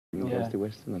University of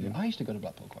West London. I used to go to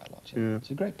Blackpool quite a lot. Yeah. It's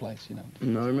a great place, you know.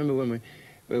 No, I remember when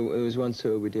it was one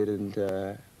tour we did, and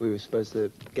we were supposed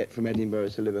to get from Edinburgh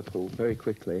to Liverpool very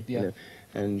quickly. Yeah. You know,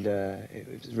 and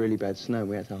it was really bad snow.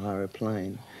 We had to hire a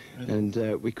plane, Really?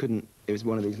 And we couldn't. It was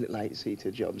one of these little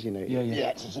 8-seater jobs, you know. Yeah, yeah. You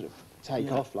had to sort of take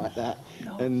off like that,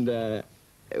 No. and.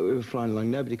 We were flying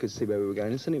along, nobody could see where we were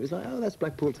going, and suddenly it was like, oh, that's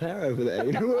Blackpool Tower over there.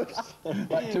 You know?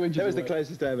 Like 2 inches That was the away.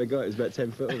 closest I ever got. It was about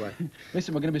 10 foot away.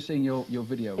 Listen, we're going to be seeing your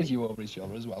video with you over his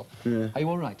shoulder as well. Yeah. Are you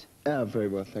all right? Oh, very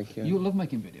well, thank you. You love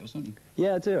making videos, don't you?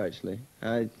 Yeah, I do, actually.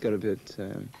 I got a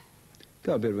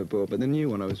bit of a bore, but the new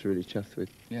one I was really chuffed with,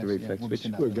 Yes, the Reflex, we'll be which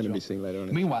seeing that we're later going to be on. seeing later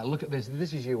on. Meanwhile, look at this.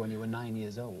 This is you when you were 9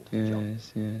 years old, John.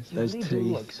 Yes, yes. You Those really do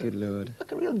teeth, look so- good lord.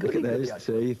 Look, real good. Look at those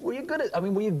actually. teeth. Were you good at? I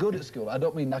mean, were you good at school? I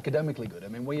don't mean academically good. I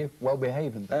mean, were you well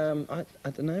behaved and things? I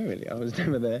don't know, really. I was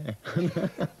never there.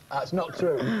 That's not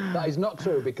true. That is not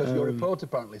true, because your report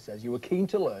apparently says you were keen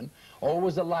to learn,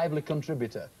 always a lively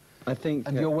contributor, I think...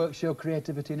 and your work show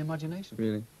creativity and imagination.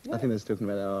 Really? Yeah. I think that's talking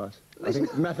about art. I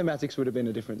think mathematics would have been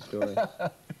a different story.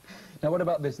 Now, what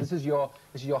about this? This is your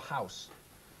house.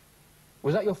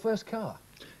 Was that your first car?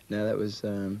 No, that was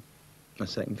my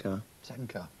second car. Second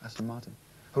car, Aston Martin.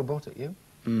 Who bought it?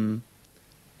 You?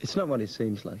 It's not what it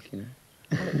seems like, you know.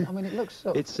 Well, I mean, it looks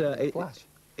so flash.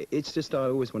 It's just I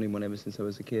always wanted one ever since I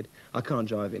was a kid. I can't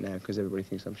drive it now because everybody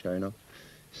thinks I'm showing off.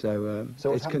 So,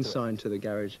 So it's consigned to the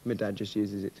garage. My dad just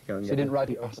uses it to go and So get you didn't it. write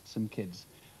it, asked some kids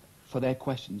for their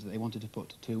questions that they wanted to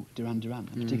put to Duran Duran,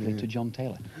 and particularly to John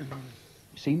Taylor.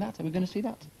 Seen that? Are we going to see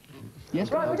that?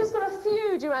 Yes? Right, we've just got a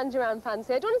few Duran Duran fans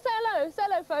here. Do you want to say hello? Say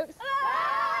hello, folks.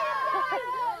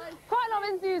 Quite a lot of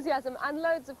enthusiasm and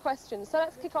loads of questions. So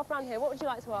let's kick off round here. What would you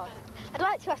like to ask? I'd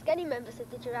like to ask any members of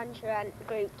the Duran Duran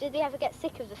group, did they ever get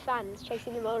sick of the fans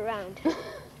chasing them all around? Do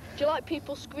you like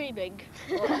people screaming?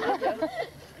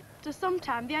 So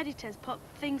sometimes the editors put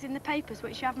things in the papers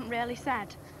which you haven't really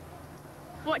said.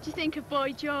 What do you think of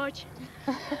Boy George?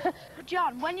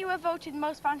 John, when you were voted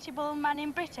most fanciable man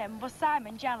in Britain, was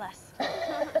Simon jealous?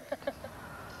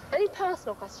 Any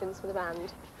personal questions for the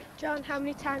band? John, how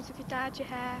many times have you dyed your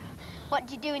hair? What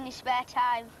do you do in your spare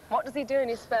time? What does he do in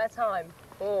his spare time?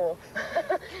 Oh.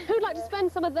 Who'd like to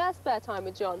spend some of their spare time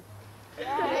with John?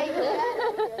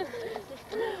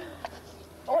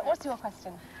 What's your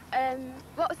question?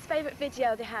 What was the favourite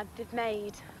video they've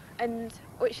made, and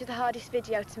which was the hardest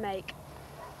video to make?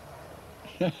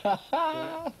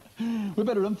 We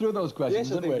better run through those questions,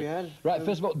 Yes, I don't think we? we had. Right,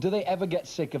 first of all, do they ever get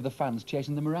sick of the fans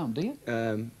chasing them around, do you?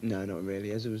 No, not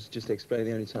really. As I was just explaining,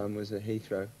 the only time was at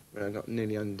Heathrow, when I got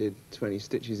nearly undid 20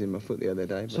 stitches in my foot the other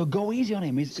day. So go easy on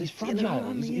him. He's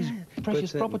fragile. He's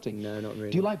precious property. No, not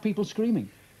really. Do you like people screaming?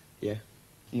 Yeah.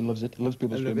 He loves it. He loves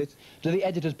people I love screaming. it. Do the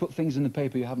editors put things in the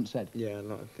paper you haven't said? Yeah, a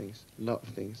lot of things. A lot of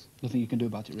things. Nothing you can do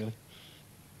about it, really?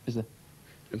 Is there?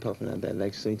 Apart from that, their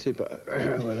legs seem too, but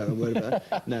I won't have a word about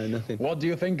that. No, nothing. What do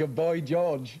you think of Boy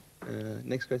George?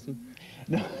 Next question.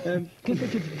 No.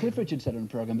 Cliff Richard said on the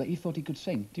programme that he thought he could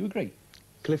sing. Do you agree?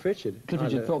 Cliff Richard. Cliff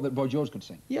Richard thought that Boy George could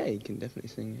sing. Yeah, he can definitely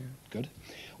sing, yeah. Good.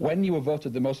 When you were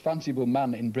voted the most fanciable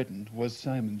man in Britain, was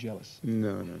Simon jealous?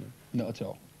 No, no, no. Not at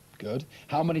all. Good.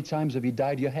 How many times have you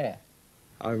dyed your hair?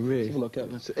 I really... Have a look at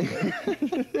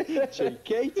it.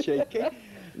 Cheeky, cheeky.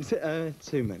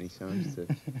 Too many times to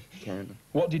count.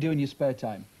 What do you do in your spare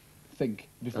time? Think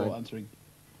before answering.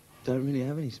 Don't really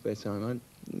have any spare time.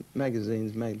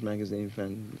 Magazine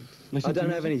fan. Listen I to don't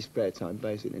have music? any spare time,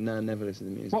 basically. No, I never listen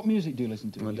to music. What music do you listen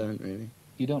to? I don't really.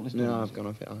 You don't listen to No, music? I've gone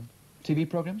off it on. TV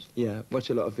programmes? Yeah, watch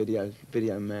a lot of videos.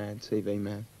 Video mad, TV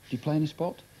mad. Do you play any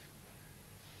sport?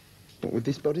 What, with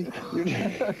this body?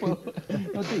 Well,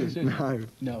 no, do you? Seriously? No.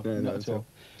 No, not at all.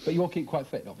 But you all keep quite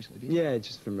fit, obviously, do you? Yeah,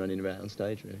 just from running about on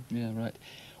stage, really. Yeah, right.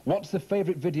 What's the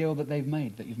favourite video that you've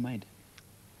made?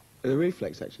 The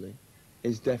Reflex, actually,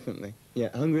 is definitely...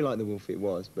 Yeah, Hungry Like the Wolf it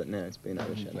was, but now it's been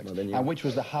overshadowed more than you. And which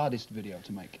was the hardest video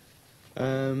to make?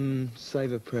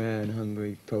 Save a Prayer and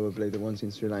Hungry, probably the ones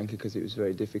in Sri Lanka, because it was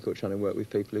very difficult trying to work with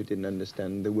people who didn't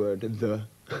understand the word the.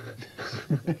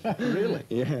 Really?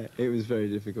 Yeah, it was very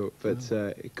difficult, but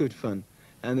good fun.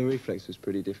 And the Reflex was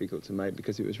pretty difficult to make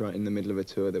because it was right in the middle of a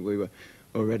tour that we were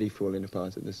already falling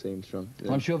apart at the seams from.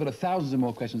 Well, I'm sure there are thousands of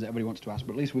more questions that everybody wants to ask,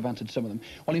 but at least we've answered some of them.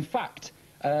 Well, in fact,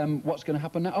 what's going to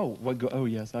happen now? Oh,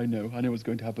 yes, I know what's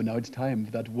going to happen now. It's time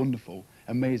for that wonderful,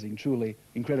 amazing, truly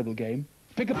incredible game.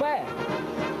 Pick a pair!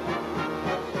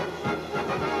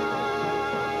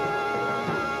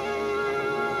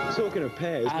 Talking of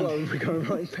pairs, well, we've got a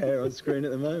right pair on screen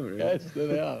at the moment. Really. Yes, there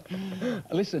they are.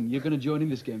 Listen, you're going to join in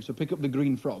this game, so pick up the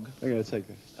green frog. I'm going to take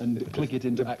this. And click it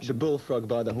into The action. bullfrog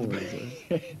by the horns.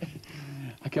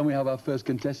 Can we have our first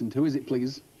contestant? Who is it,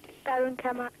 please? Darren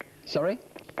Kamak. Sorry?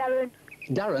 Darren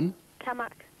Darren?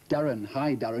 Kamak. Darren.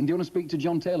 Hi, Darren. Do you want to speak to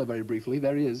John Taylor very briefly?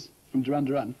 There he is, from Duran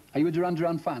Duran. Are you a Duran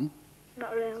Duran fan?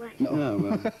 Not really. No. No,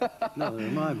 well, not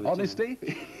that I would. Honesty?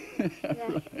 Yeah.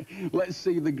 Right. Let's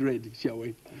see the grid, shall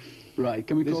we? Right,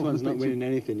 can we This call for one's the not picture? winning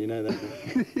anything, you know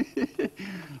that.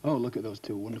 Oh, look at those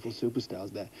two wonderful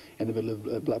superstars there in the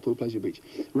middle of Blackpool Pleasure Beach.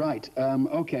 Right,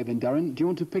 OK then, Darren, do you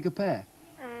want to pick a pair?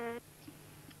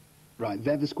 Right,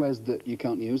 they're the squares that you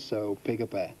can't use, so pick a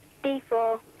pair.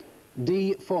 D4.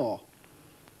 D4.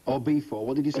 Or B4,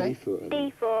 what did you say?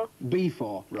 D4.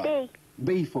 B4, right.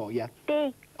 D. B4, yeah.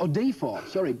 D. Oh, D4,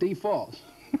 sorry, D4.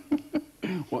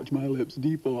 Watch my lips,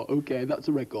 D4, OK, that's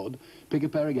a record. Pick a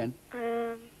pair again.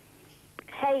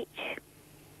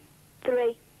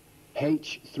 H3.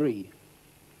 H3.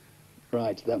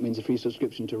 Right, that means a free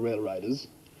subscription to Rail Riders.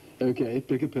 OK,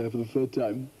 pick a pair for the third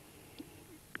time.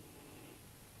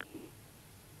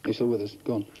 You're still with us?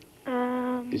 Go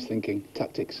on. He's thinking.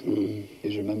 Tactics.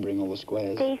 He's remembering all the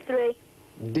squares. D3.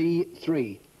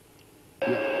 D3.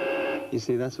 You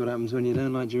see, that's what happens when you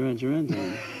don't like Duran Duran,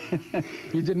 don't you?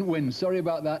 You didn't win. Sorry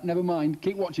about that. Never mind.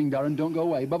 Keep watching, Darren. Don't go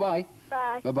away. Bye-bye.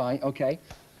 Bye. Bye-bye. OK.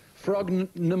 Frog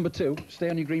number 2. Stay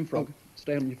on your green frog.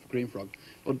 Stay on your green frog.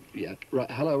 Oh, yeah. Right.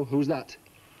 Hello. Who's that?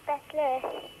 Beth Lewis.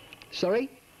 Sorry?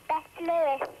 Beth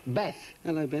Lewis. Beth.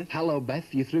 Hello, Beth. Hello, Beth.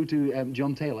 You're through to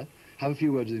John Taylor. Have a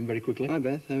few words with him very quickly. Hi,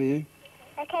 Beth. How are you?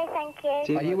 Okay, thank you.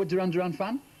 Do Are you a Duran Duran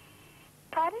fan?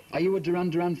 Pardon? Are you a Duran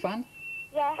Duran fan?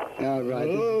 Yes. Oh, right.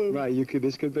 Oh. Right,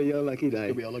 this could be your lucky day.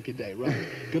 It'll be a lucky day, right.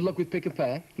 Good luck with pick a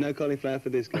pair. No cauliflower for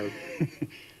this go.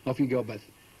 Off you go, Beth.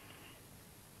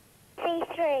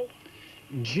 C3.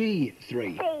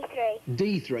 G3. C3.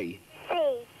 D3.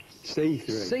 C.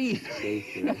 C3. C3.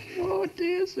 C3. Oh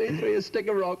dear, C3, a stick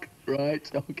of rock. Right,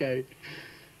 okay.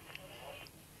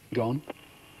 Go on.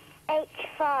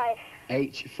 H5.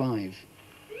 H5.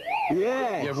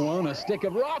 Yeah. You've won a stick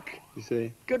of rock. You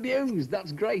see? Good news,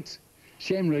 that's great.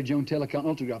 Shame Ray John Taylor can't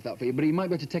autograph that for you, but he might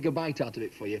be able to take a bite out of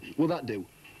it for you. Will that do?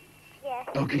 Yes.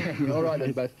 Okay, all right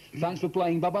then, Beth. Thanks for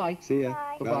playing. Bye-bye. See ya.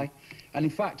 Bye. Bye-bye. And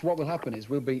in fact, what will happen is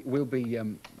we'll be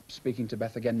speaking to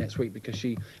Beth again next week because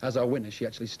she, as our winner, she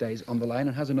actually stays on the line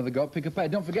and has another go at pick a pair.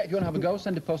 Don't forget, if you want to have a go,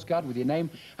 send a postcard with your name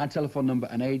and telephone number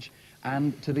and age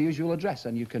and to the usual address,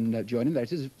 and you can join in. There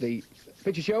it is, the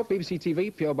Picture Show, BBC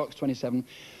TV, PO Box 27,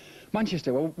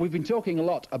 Manchester. Well, we've been talking a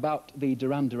lot about the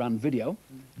Duran Duran video,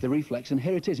 The Reflex, and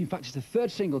here it is. In fact, it's the third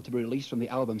single to be released from the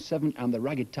album Seven and the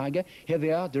Ragged Tiger. Here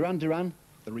they are, Duran Duran,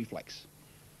 The Reflex.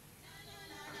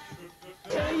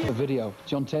 The video,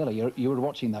 John Taylor, you were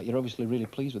watching that. You're obviously really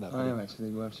pleased with that I video. am actually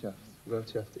well chuffed. Well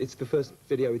chuffed. It's the first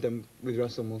video we've done with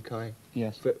Russell Mulcahy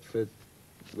Yes. for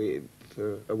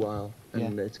a while,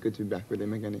 and Yeah. it's good to be back with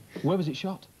him again. Where was it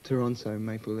shot? Toronto,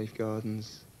 Maple Leaf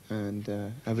Gardens, and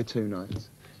over 2 nights.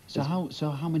 So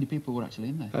how many people were actually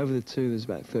in there? Over the 2, there's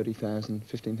about 30,000,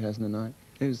 15,000 a night.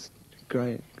 It was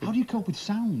great. How do you cope with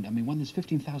sound? I mean, when there's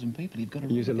 15,000 people, you've got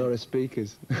to Use a lot of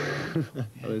speakers. A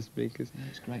lot of speakers. Yeah,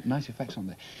 it's great. Nice effects on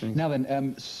there. Thanks. Now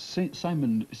then,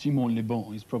 Simon Le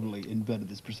Bon is probably in bed at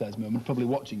this precise moment, probably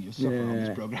watching you suffer on this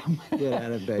Yeah. programme. Yeah,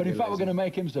 out of bed, But in he fact, we're loves going to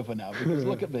make him suffer now, because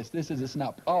look at this. This is a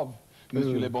snap of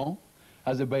Monsieur Le Bon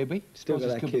as a baby. Still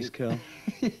Suppose got that this could kiss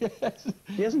curl. Yes.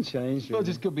 He hasn't changed, Well, really.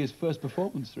 this could be his first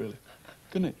performance, really.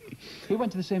 Couldn't it? He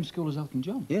went to the same school as Elton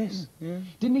John. Yes, yeah.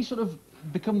 Didn't he sort of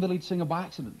become the lead singer by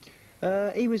accident?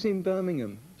 He was in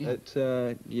Birmingham Yeah.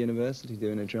 at university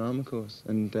doing a drama course,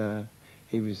 and a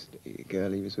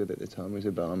girl he was with at the time was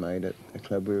a barmaid at a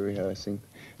club we were rehearsing,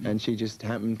 and she just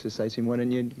happened to say to him, "Why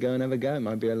don't you go and have a go? It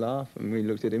might be a laugh." And we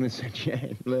looked at him and said, "Yeah,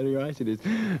 bloody right it is."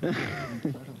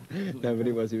 No, but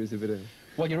he was a bit of...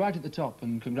 Well, you're right at the top,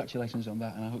 and congratulations on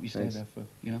that, and I hope you stay Thanks. there for,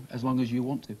 as long as you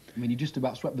want to. I mean, you just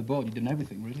about swept the board. You've done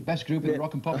everything, really. Best group in the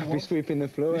rock and pop I'll be awards. sweeping the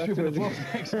floor You're sweeping the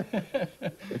afterwards. floor.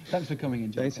 Thanks. Thanks for coming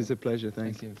in, John. Thanks, it's a pleasure,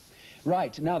 thanks. Thank you.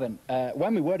 Right, now then,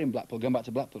 when we were in Blackpool, going back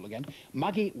to Blackpool again,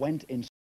 Maggie went in